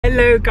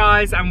Hello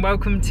guys and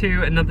welcome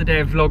to another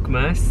day of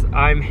Vlogmas.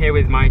 I'm here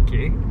with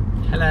Mikey.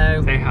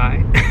 Hello. Say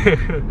hi.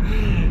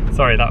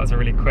 Sorry, that was a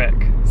really quick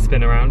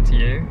spin around to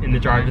you in the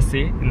driver's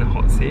seat, in the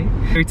hot seat.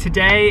 So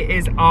today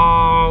is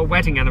our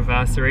wedding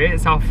anniversary.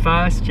 It's our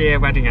first year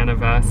wedding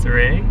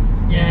anniversary.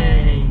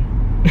 Yay.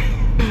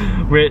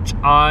 Which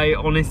I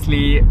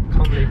honestly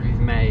can't believe we've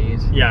made.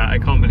 Yeah, I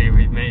can't believe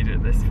we've made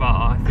it this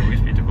far. I thought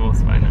we'd be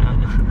divorced by now.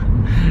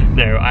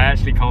 No, I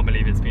actually can't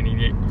believe it's been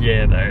a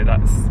year though.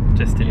 That's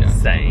just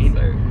insane.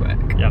 So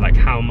quick. Yeah, like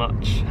how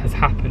much has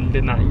happened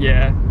in that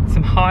year.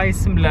 Some highs,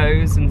 some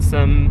lows, and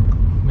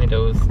some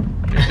middles.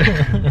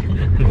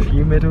 A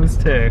few middles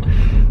too.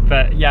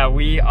 But yeah,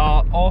 we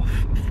are off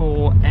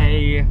for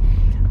a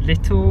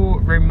little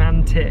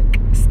romantic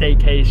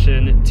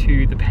staycation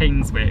to the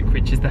Painswick,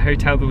 which is the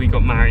hotel that we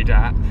got married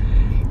at.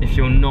 If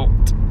you're not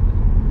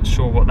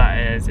sure what that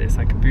is, it's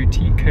like a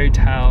boutique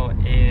hotel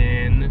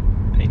in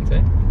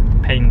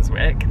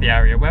Painswick, the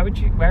area. Where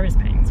is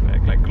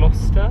Painswick? Like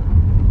Gloucester?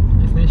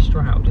 It's near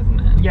Stroud, isn't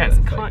it? Yeah,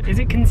 is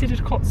it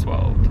considered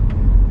Cotswold?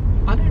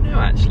 I don't know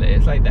actually.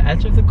 It's like the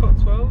edge of the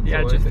Cotswolds. The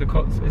edge of the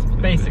Cotswolds. It's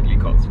basically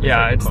Cotswolds.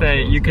 Yeah, I'd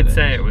say you could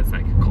say it was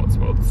like a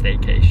Cotswold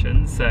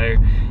staycation. So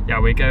yeah,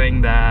 we're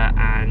going there,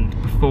 and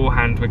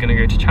beforehand we're going to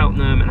go to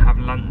Cheltenham and have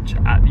lunch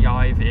at the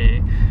Ivy,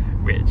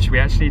 which we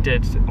actually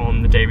did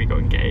on the day we got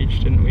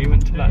engaged, didn't we?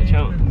 Went to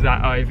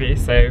that Ivy,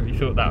 so we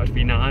thought that would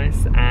be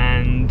nice.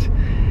 And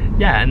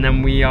yeah, and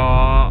then we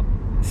are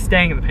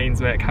staying at the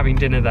Painswick, having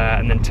dinner there,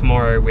 and then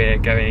tomorrow we're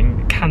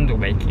going candle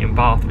making in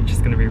Bath, which is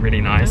going to be really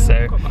nice.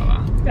 So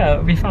yeah,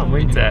 it'll be fun,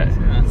 won't it?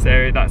 Yeah.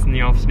 So that's in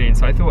the afternoon.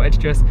 So I thought I'd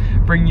just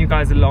bring you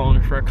guys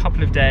along for a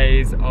couple of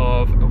days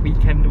of a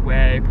weekend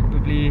away,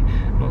 probably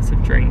lots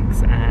of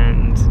drinks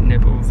and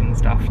nibbles and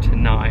stuff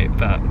tonight,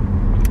 but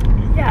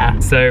yeah.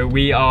 So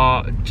we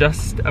are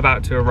just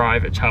about to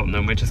arrive at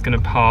Cheltenham. We're just going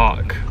to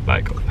park,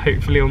 like,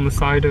 hopefully on the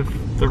side of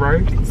the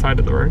road,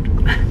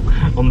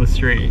 on the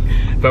street.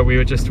 But we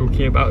were just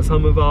talking about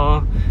some of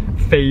our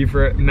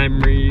favourite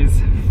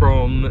memories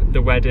from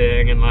the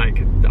wedding and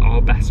like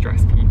our best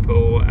dressed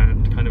people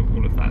and kind of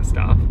all of that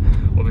stuff.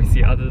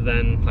 Obviously, other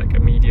than like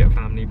immediate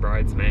family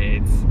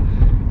bridesmaids,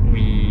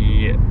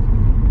 maybe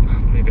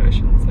I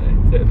shouldn't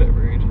say, is it a bit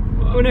rude?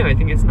 Oh no, I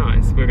think it's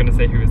nice. We're going to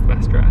say who was the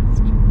best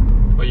dressed.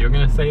 Well, you're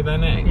going to say their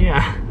name?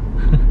 Yeah.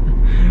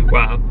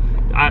 Well,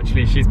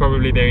 actually she's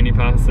probably the only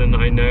person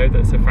I know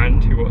that's a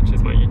friend who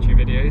watches my YouTube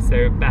videos.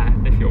 So Beth,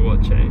 if you're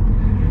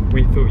watching,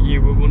 we thought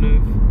you were one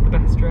of the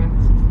best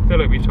dressed. I feel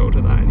like we've told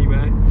her that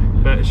anyway.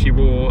 But she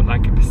wore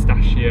like a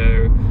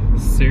pistachio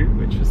suit,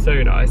 which was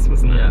so nice,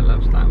 wasn't it? Yeah, I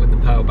loved that, with the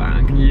pearl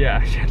bag.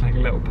 Yeah, she had like a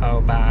little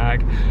pearl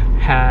bag,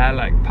 hair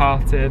like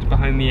parted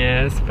behind the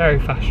ears, very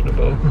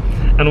fashionable.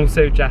 And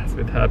also Jess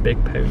with her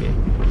big pony.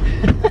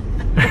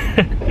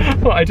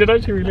 Well, I did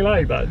actually really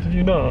like that, did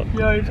you not?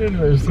 Yeah, I did,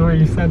 I just saw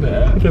you said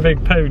it. The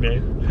big pony. I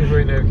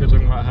don't know if you're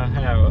talking about her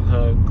hair or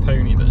her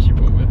pony that she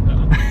brought with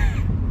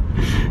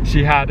her.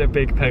 She had a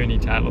big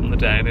ponytail on the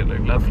day and it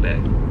looked lovely.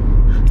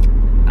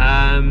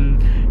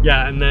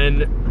 Yeah, and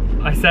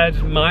then I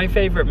said my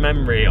favourite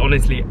memory,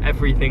 honestly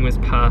everything was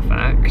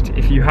perfect.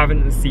 If you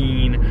haven't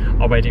seen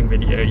our wedding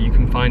video, you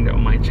can find it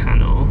on my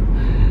channel.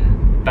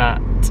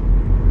 But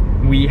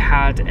we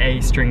had a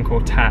string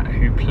quartet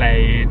who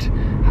played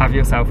Have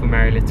Yourself a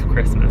Merry Little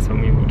Christmas when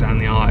we walked down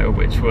the aisle,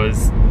 which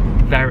was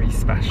very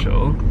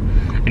special.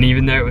 And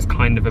even though it was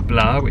kind of a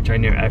blur, which I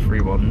know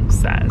everyone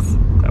says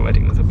their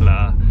wedding was a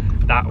blur,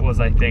 that was,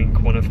 I think,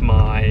 one of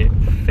my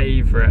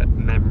favourite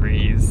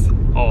memories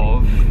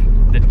of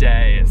the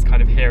day. It's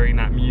kind of hearing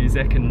that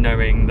music and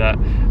knowing that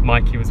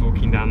Mikey was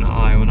walking down the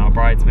aisle and our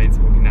bridesmaids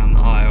were walking down the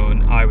aisle,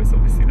 and I was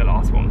obviously the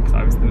last one because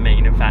I was the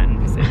main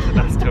event, so the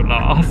best till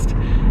last.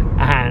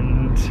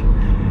 And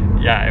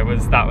yeah,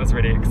 that was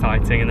really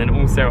exciting. And then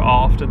also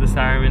after the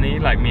ceremony,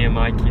 like me and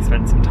Mikey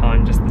spent some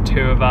time, just the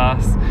two of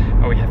us,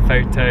 where we had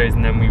photos,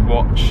 and then we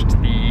watched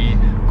the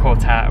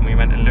quartet and we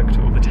went and looked at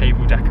all the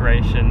table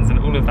decorations and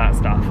all of that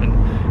stuff.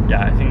 And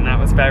yeah, I think that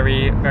was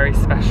very, very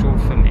special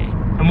for me.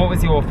 And what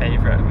was your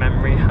favourite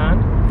memory,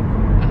 Han?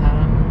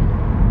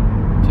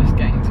 Just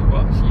getting to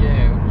watch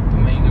you, the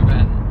main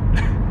event.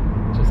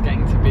 Just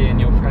getting to be in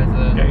your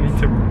presence. Getting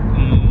to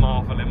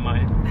marvel in my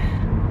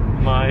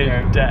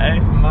day.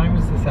 Mine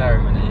was the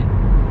ceremony.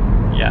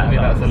 Yeah, I mean,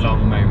 that's a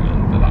long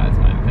moment, but that is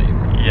my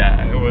favourite.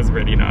 Yeah, it was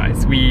really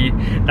nice.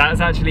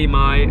 That's actually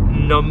my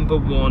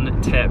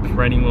 #1 tip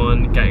for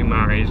anyone getting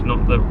married.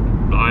 Not that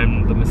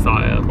I'm the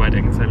messiah of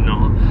weddings, I'm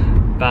not.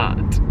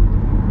 But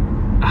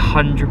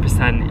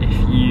 100%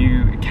 if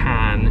you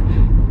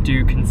can,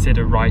 do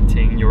consider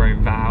writing your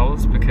own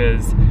vows,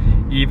 because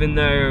even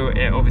though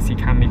it obviously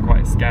can be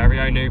quite scary,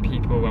 I know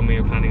people when we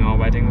were planning our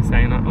wedding were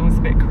saying like, oh, it's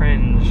a bit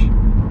cringe.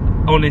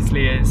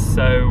 Honestly, it's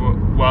so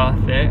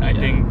worth it. I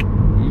think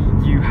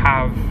you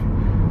have,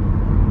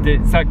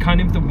 it's like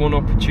kind of the one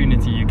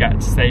opportunity you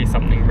get to say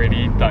something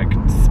really like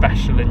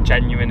special and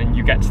genuine, and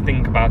you get to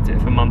think about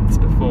it for months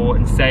before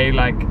and say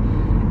like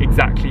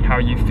exactly how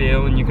you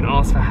feel, and you can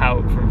ask for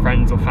help from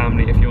friends or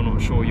family if you're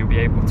not sure you'll be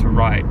able to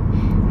write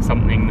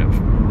something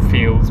that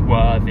feels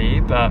worthy.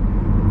 But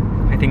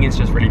I think it's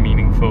just really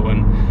meaningful,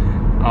 and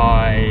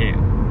I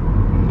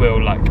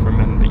will like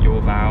remember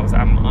your vows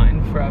and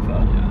mine forever,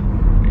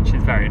 which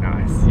is very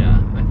nice.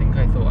 Yeah, I think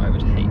I thought I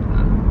would hate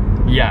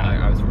that.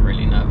 Yeah, I was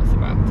really nervous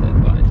about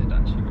it, but I did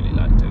actually really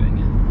like doing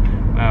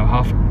it. Well,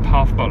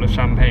 half a bottle of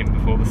champagne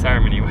before the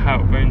ceremony will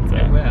help, won't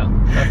it? It will.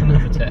 That's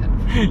another tip.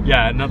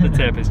 Yeah, another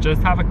tip is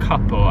just have a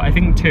couple. I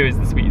think 2 is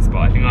the sweet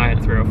spot. I think I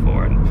had 3 or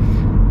 4,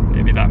 and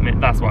maybe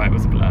that's why it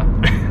was a blur.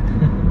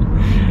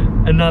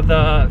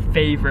 Another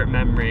favourite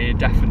memory,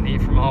 definitely,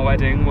 from our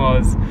wedding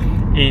was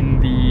in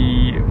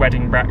the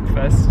wedding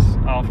breakfast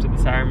after the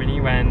ceremony,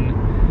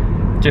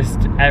 when just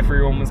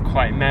everyone was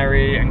quite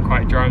merry and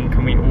quite drunk,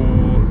 and we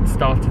all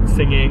started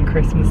singing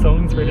Christmas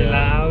songs really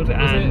loud.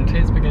 And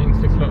it's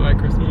beginning to look like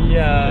Christmas.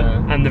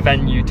 Yeah, and the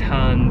venue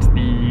turned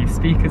the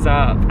speakers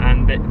up,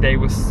 and they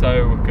were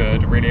so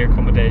good, really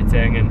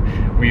accommodating,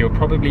 and we were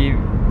probably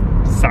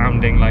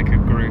sounding like a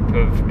group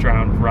of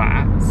drowned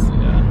rats,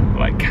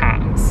 like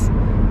cats.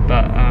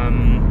 But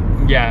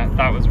yeah,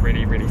 that was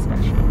really, really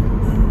special.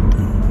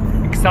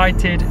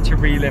 Excited to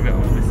relive it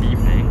all this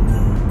evening.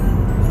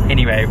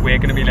 Anyway, we're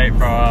going to be late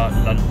for our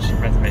lunch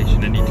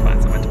reservation and need to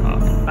find somewhere to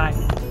park. Bye.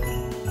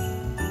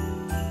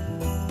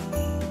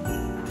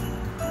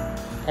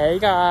 Hey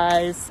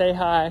guys, say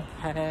hi.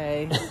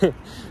 Hey.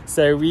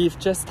 So we've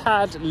just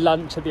had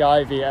lunch at the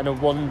Ivy and a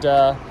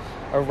wander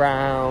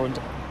around,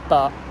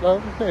 but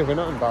well, no, we're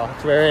not in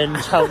Bath, we're in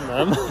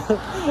Cheltenham.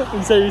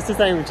 I'm so used to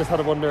saying we've just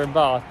had a wander in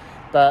Bath.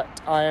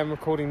 But I am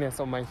recording this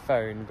on my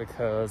phone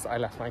because I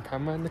left my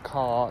camera in the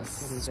car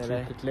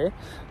stupidly.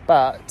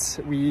 But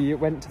we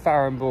went to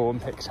Fareham Ball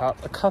and picked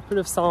up a couple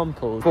of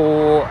samples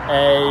for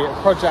a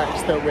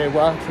project that we're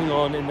working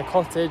on in the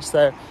cottage.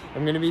 So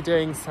I'm going to be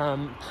doing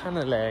some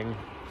panelling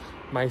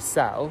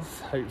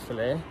myself,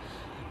 hopefully.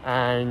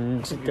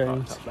 And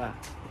going to... up there.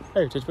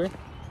 Oh, did we?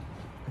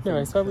 No,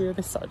 I swear we were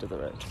this side of the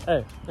road.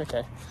 Oh,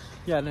 okay.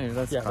 Yeah, no,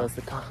 that's there's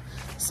the car.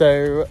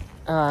 So,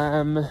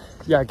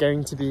 yeah,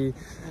 going to be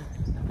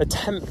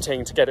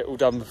attempting to get it all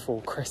done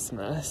before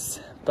Christmas.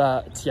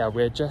 But yeah,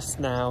 we're just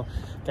now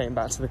getting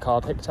back to the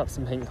car, picked up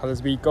some paint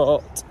colours. We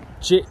got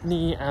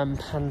Jitney and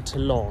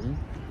Pantalon.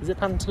 Is it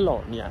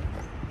Pantalon? Yeah.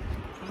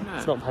 No.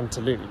 It's not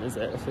Pantaloon, is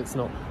it? If it's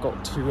not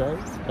got 2 O's?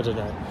 I don't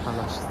know. How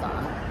much is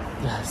that?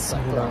 Yeah,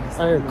 so nice.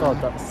 Oh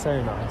god, that's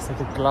so nice. Like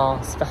a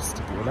glass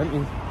vestibule. Let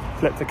me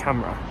flip the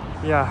camera.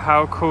 Yeah,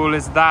 how cool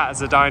is that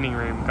as a dining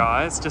room,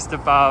 guys? Just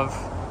above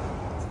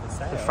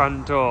the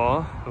front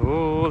door.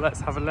 Oh,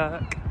 let's have a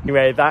look.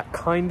 Anyway, that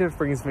kind of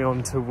brings me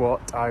on to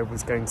what I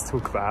was going to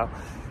talk about.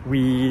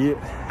 We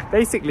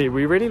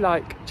really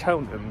like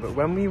Cheltenham, but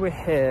when we were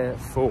here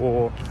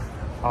for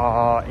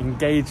our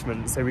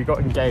engagement, so we got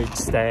engaged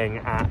staying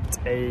at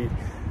a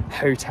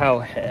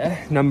hotel here,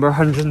 number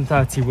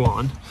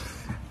 131.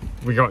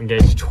 We got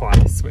engaged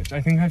twice, which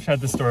I think I've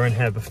shared the story in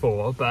here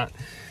before, but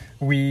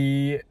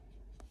we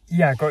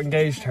got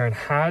engaged here and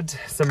had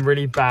some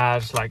really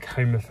bad, like,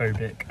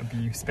 homophobic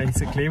abuse,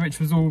 basically, which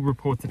was all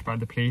reported by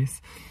the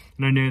police.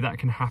 And I know that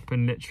can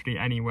happen literally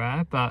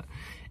anywhere, but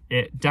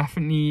it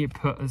definitely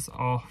put us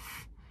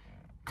off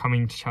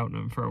coming to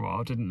Cheltenham for a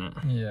while, didn't it?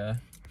 Yeah.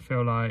 I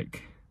feel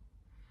like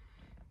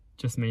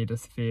just made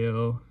us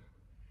feel...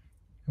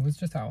 It was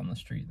just out on the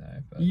street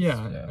though. But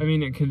yeah, I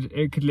mean, it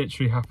could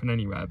literally happen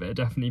anywhere, but it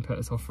definitely put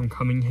us off from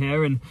coming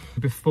here. And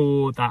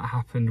before that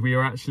happened, we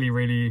were actually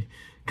really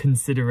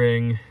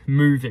considering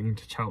moving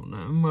to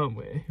Cheltenham, weren't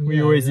we?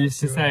 We always used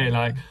to say,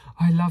 like,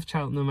 I love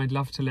Cheltenham, I'd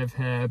love to live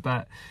here,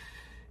 but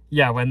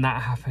yeah, when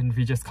that happened,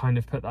 we just kind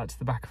of put that to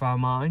the back of our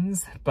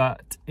minds.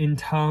 But in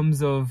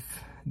terms of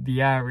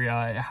the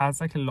area, it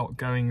has like a lot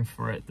going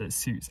for it that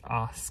suits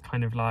us,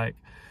 kind of like,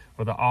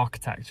 well, the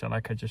architecture,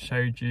 like I just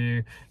showed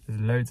you. There's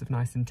loads of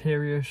nice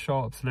interior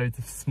shops, loads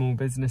of small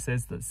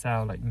businesses that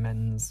sell like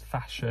men's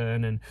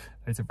fashion, and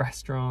loads of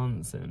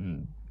restaurants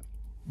and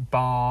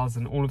bars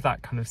and all of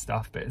that kind of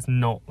stuff, but it's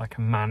not like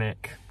a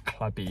manic,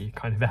 clubby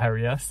kind of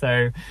area.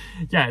 So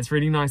yeah, it's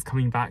really nice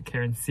coming back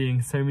here and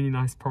seeing so many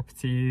nice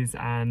properties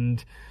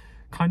and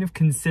kind of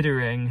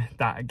considering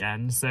that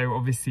again. So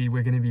obviously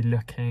we're going to be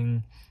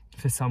looking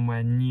for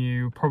somewhere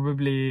new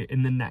probably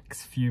in the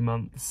next few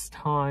months'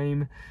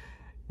 time,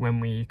 when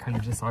we kind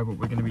of decide what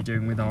we're going to be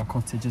doing with our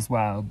cottage as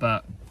well.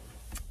 But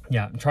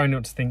yeah, I'm trying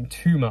not to think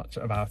too much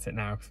about it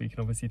now, because we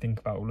can obviously think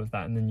about all of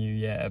that in the new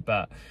year.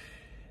 But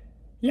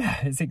yeah,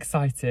 it's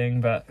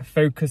exciting, but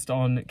focused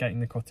on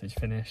getting the cottage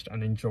finished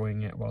and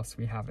enjoying it whilst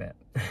we have it.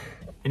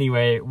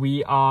 Anyway,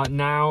 we are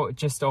now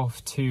just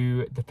off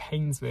to the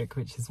Painswick,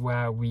 which is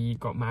where we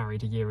got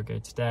married a year ago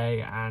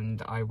today,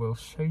 and I will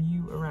show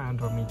you around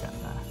when we get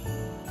there.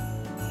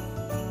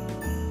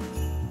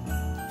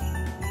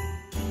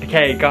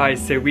 Okay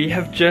guys, so we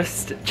have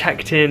just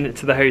checked in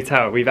to the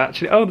hotel. We've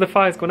actually, oh, the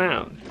fire's gone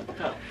out.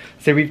 Oh.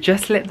 So we've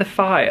just lit the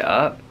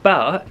fire,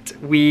 but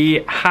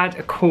we had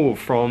a call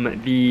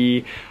from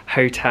the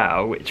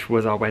hotel, which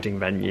was our wedding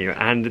venue,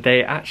 and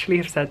they actually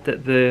have said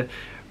that the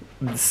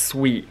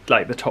suite,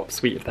 like the top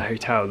suite of the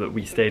hotel that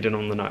we stayed in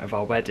on the night of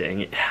our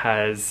wedding, it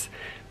has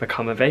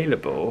become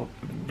available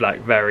like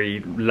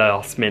very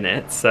last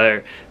minute,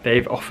 so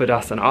they've offered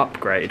us an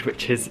upgrade,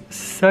 which is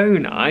so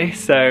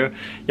nice. So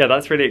yeah,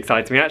 that's really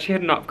exciting. We actually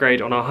had an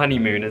upgrade on our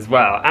honeymoon as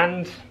well,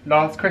 and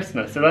last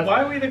Christmas. So that's,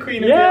 why are we the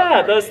queen of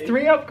yeah, the there's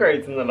 3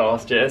 upgrades in the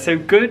last year. So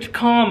good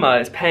karma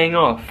is paying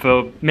off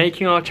for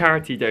making our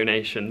charity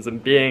donations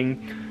and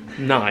being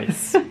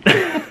nice.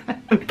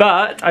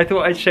 But I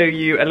thought I'd show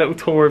you a little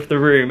tour of the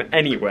room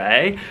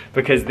anyway,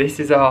 because this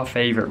is our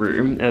favourite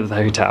room at the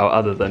hotel,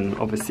 other than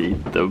obviously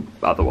the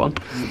other one.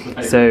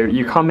 So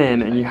you come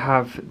in and you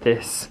have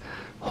this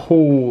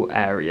hall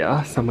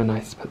area, somewhere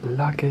nice to put the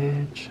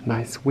luggage,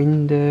 nice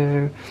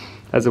window,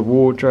 there's a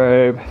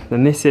wardrobe,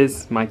 and this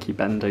is Mikey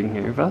bending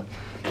over.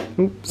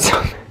 Oops.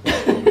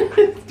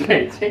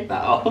 Okay, take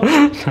that off.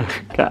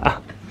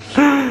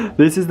 Okay.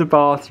 This is the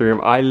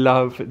bathroom. I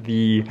love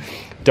the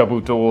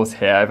double doors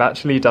here. I've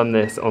actually done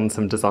this on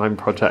some design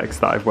projects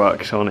that I've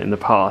worked on in the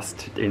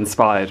past,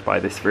 inspired by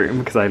this room,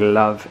 because I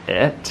love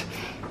it.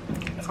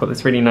 It's got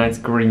this really nice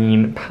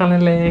green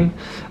paneling,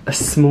 a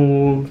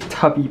small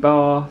tubby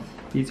bath,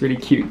 these really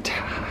cute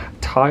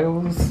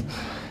tiles,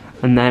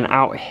 and then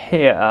out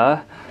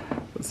here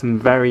got some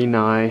very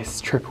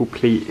nice triple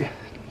pleat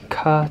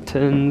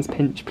curtains,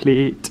 pinch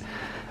pleat.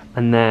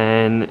 And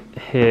then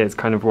here's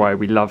kind of why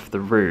we love the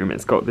room.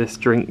 It's got this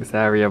drinks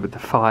area with the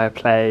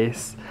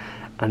fireplace,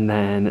 and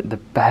then the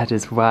bed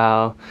as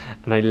well.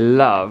 And I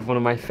love, one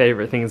of my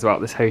favourite things about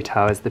this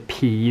hotel is the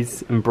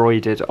peas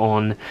embroidered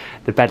on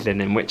the bed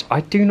linen, which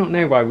I do not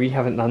know why we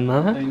haven't done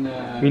that. I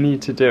know. We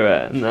need to do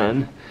it. And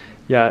then,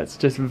 yeah, it's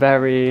just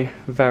very,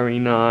 very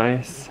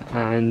nice.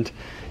 And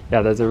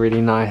yeah, there's a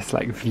really nice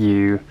like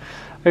view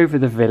over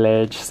the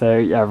village. So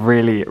yeah,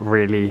 really,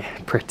 really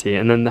pretty.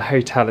 And then the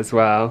hotel as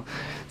well.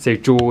 So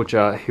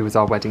Georgia, who was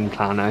our wedding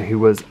planner, who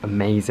was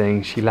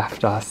amazing, she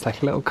left us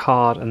like a little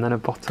card and then a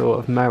bottle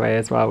of Moët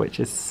as well,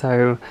 which is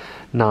so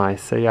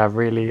nice. So yeah,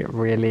 really,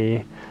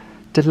 really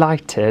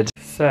delighted.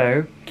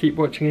 So keep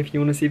watching if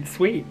you want to see the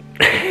suite.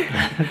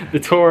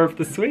 The tour of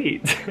the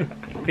suite.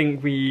 I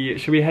think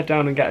should we head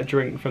down and get a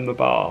drink from the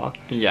bar?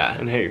 Yeah.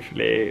 And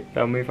hopefully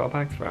they'll move our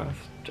bags for us.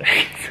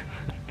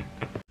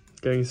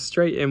 Going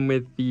straight in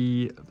with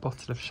the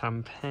bottle of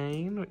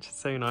champagne, which is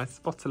so nice.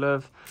 Bottle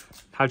of,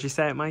 how do you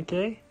say it,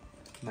 Mikey?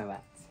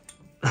 Moët.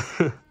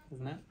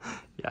 Isn't it?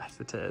 Yes,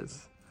 it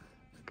is.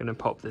 I'm gonna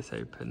pop this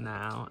open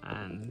now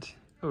and,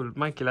 oh,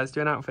 Mikey, let's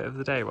do an outfit of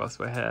the day whilst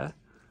we're here.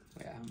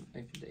 Wait, I haven't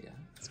opened it yet.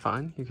 It's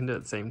fine, you can do it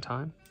at the same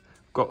time.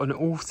 Got an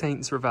All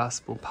Saints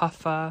reversible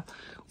puffer.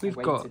 We've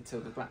got till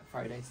the Black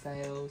Friday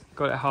sales.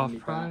 Got it half Cammy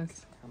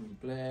price. Black, Cammy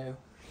blue.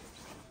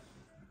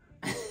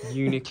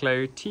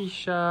 Uniqlo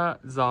t-shirt,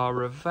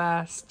 Zara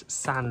vest,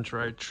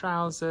 Sandro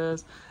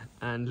trousers,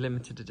 and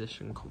limited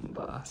edition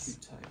Converse.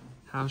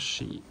 How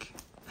chic.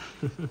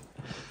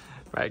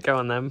 Right, go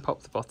on then,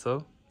 pop the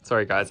bottle.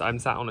 Sorry guys, I'm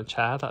sat on a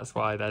chair, that's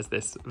why there's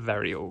this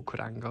very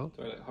awkward angle.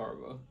 Do I look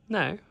horrible?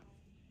 No.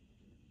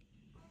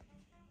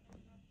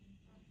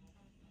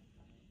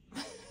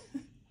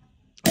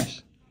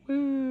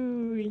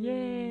 Woo,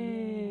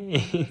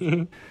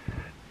 yay!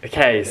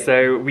 Okay,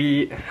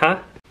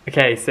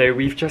 so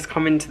we've just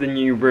come into the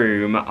new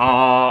room.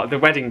 The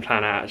wedding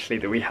planner actually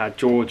that we had,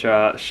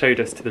 Georgia, showed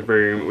us to the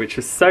room, which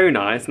was so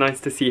nice. Nice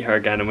to see her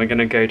again, and we're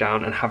gonna go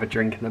down and have a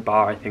drink in the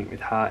bar, I think,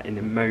 with her in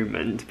a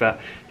moment. But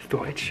I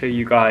thought I'd show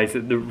you guys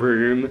the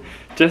room.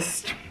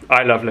 Just,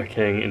 I love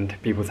looking into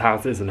people's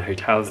houses and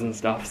hotels and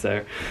stuff, so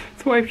I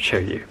thought I'd show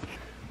you.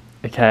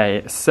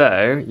 Okay,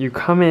 so you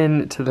come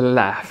in to the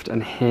left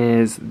and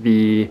here's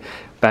the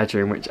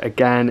bedroom, which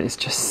again is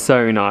just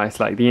so nice.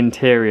 Like the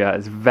interior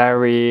is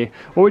very,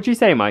 what would you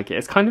say, Mikey?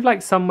 It's kind of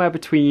like somewhere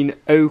between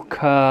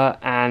ochre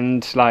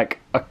and like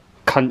a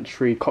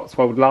country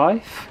Cotswold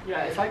life.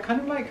 Yeah, it's like kind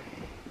of like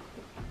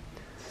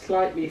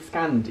slightly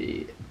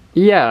Scandi.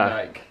 Yeah,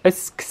 Like,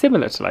 it's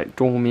similar to like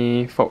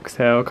Dormy,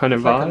 Foxhill kind of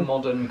it's like vibe. a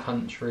modern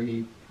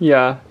country.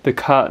 Yeah, the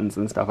curtains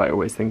and stuff I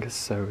always think is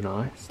so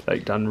nice,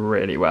 like done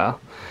really well.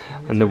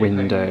 And the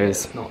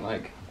windows. It's not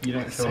like, you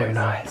don't feel So like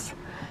nice.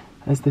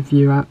 There's the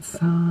view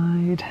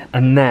outside.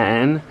 And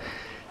then,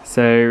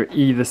 so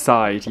either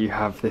side you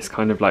have this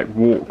kind of like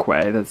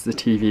walkway, there's the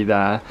TV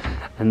there.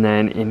 And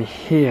then in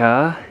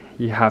here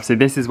you have, so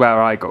this is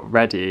where I got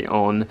ready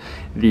on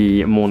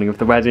the morning of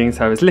the wedding.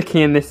 So I was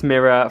looking in this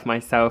mirror of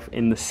myself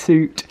in the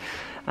suit.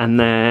 And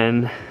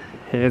then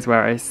here's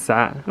where I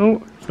sat.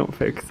 Oh, it's not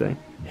focusing.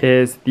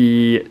 Here's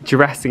the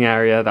dressing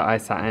area that I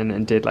sat in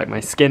and did like my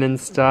skin and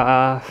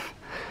stuff.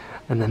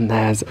 And then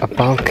there's a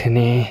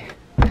balcony.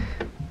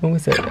 What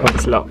was it? Oh,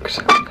 it's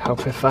locked.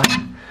 Help if I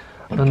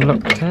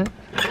unlocked it.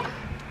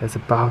 There's a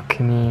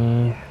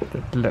balcony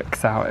that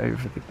looks out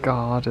over the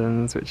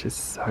gardens, which is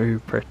so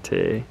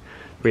pretty.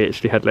 We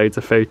actually had loads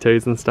of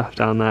photos and stuff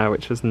down there,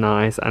 which was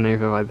nice, and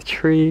over by the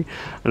tree.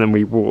 And then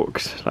we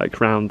walked like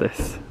round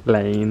this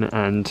lane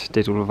and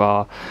did all of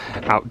our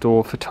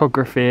outdoor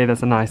photography.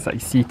 There's a nice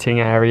like seating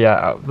area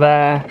out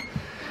there.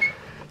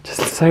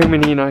 Just so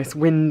many nice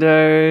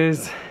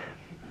windows.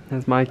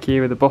 There's Mikey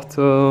with a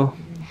bottle.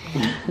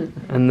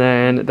 And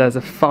then there's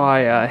a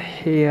fire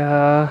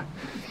here.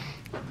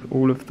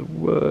 All of the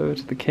wood,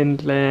 the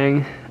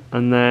kindling.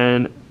 And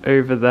then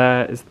over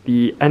there is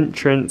the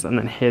entrance, and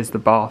then here's the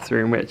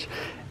bathroom, which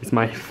is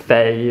my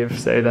fave.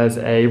 So there's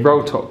a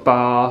roll top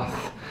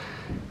bath.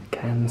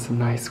 Again, some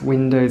nice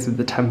windows with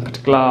the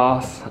tempered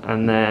glass.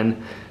 And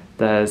then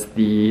there's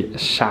the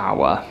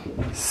shower.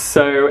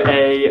 So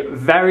a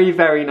very,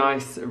 very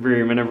nice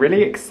room and a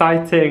really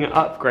exciting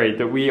upgrade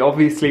that we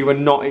obviously were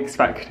not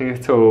expecting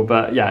at all,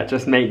 but yeah, it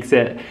just makes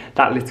it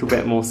that little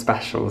bit more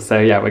special. So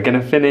yeah, we're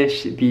gonna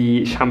finish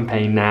the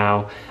champagne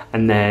now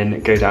and then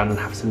go down and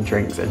have some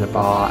drinks in the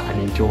bar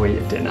and enjoy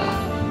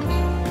dinner.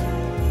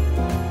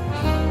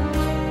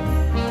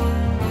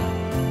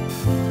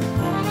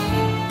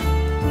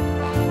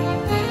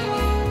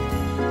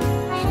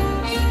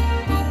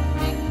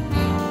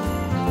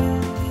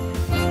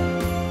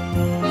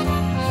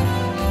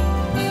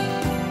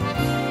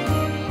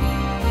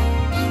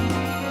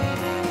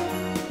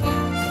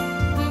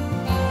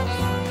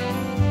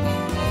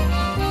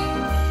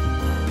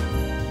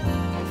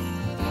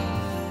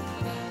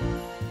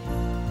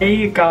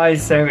 Hey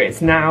guys, so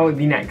it's now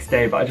the next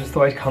day, but I just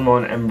thought I'd come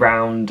on and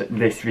round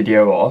this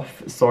video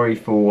off. Sorry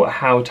for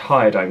how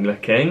tired I'm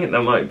looking.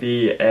 That might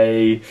be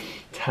a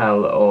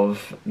tell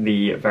of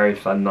the very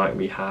fun night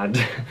we had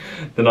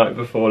the night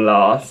before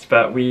last,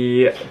 but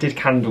we did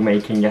candle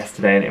making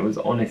yesterday and it was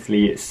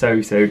honestly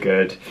so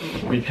good.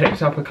 We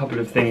picked up a couple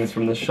of things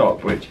from the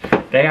shop which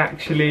they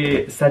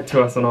actually said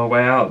to us on our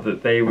way out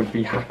that they would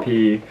be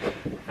happy,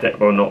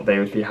 well, not they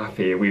would be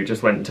happy, we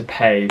just went to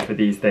pay for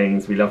these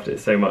things. We loved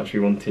it so much we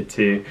wanted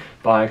to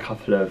buy a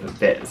couple of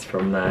bits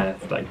from their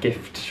like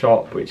gift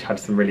shop which had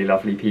some really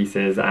lovely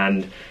pieces,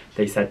 and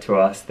they said to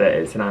us that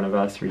it's an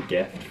anniversary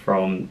gift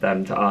from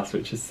them to us,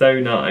 which is so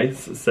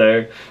nice.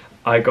 So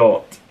I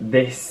got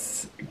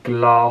this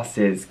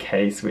glasses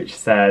case which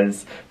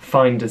says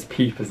Finders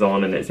Peepers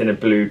on, and it's in a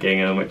blue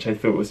gingham, which I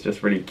thought was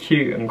just really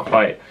cute and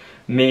quite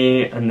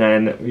me. And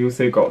then we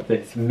also got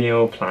this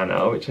meal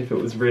planner which I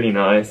thought was really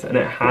nice, and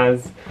it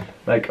has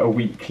like a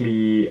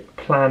weekly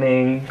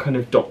planning kind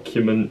of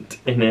document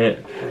in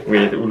it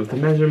with all of the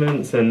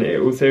measurements. And it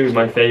also,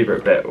 my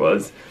favourite bit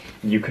was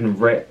you can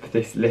rip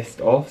this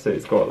list off, so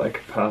it's got like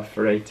a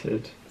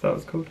perforated, is that what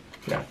it's called?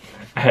 Yeah,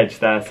 a edge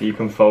there, so you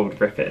can fold,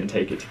 rip it and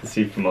take it to the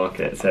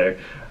supermarket. So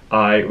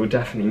I will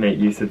definitely make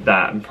use of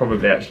that and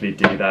probably actually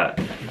do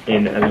that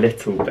in a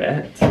little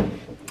bit.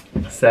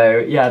 So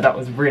yeah, that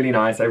was really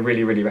nice. I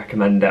really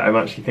recommend it. I'm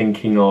actually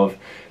thinking of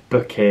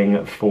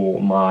booking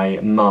for my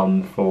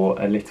mum for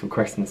a little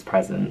Christmas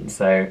present,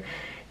 so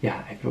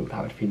yeah, I thought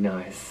that would be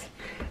nice.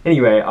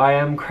 Anyway, I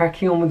am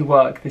cracking on with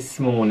work this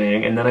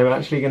morning, and then I'm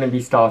actually going to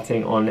be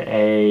starting on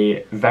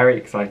a very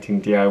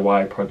exciting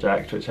DIY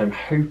project which I'm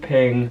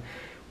hoping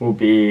will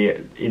be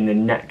in the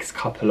next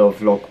couple of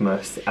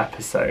Vlogmas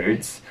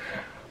episodes.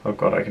 Oh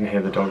god, I can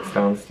hear the dogs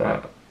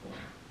downstairs.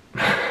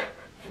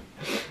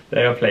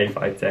 They are play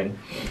fighting.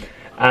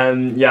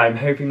 Yeah, I'm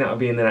hoping that will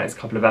be in the next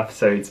couple of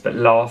episodes, but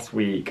last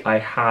week I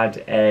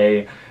had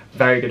a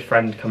very good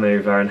friend come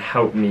over and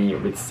help me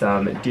with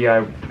some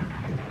DIY...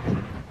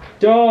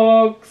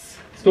 Dogs!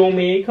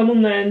 Stormy, come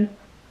on then.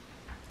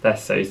 They're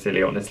so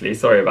silly, honestly.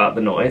 Sorry about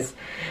the noise.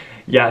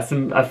 Yeah,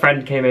 a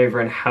friend came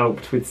over and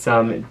helped with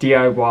some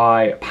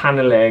DIY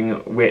paneling,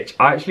 which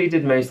I actually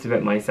did most of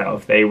it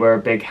myself. They were a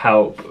big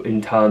help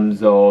in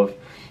terms of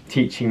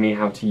teaching me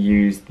how to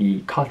use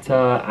the cutter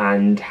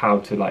and how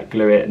to like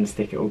glue it and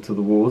stick it all to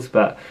the walls.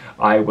 But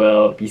I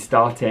will be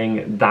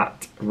starting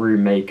that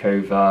room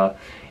makeover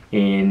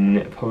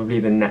in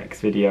probably the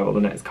next video or the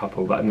next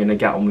couple, but I'm going to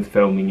get on with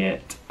filming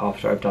it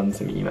after I've done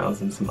some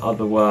emails and some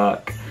other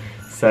work.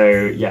 So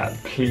yeah,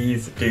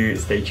 please do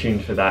stay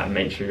tuned for that and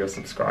make sure you're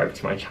subscribed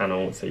to my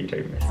channel so you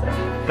don't miss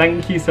it.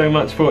 Thank you so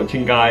much for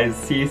watching guys,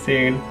 see you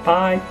soon,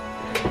 bye!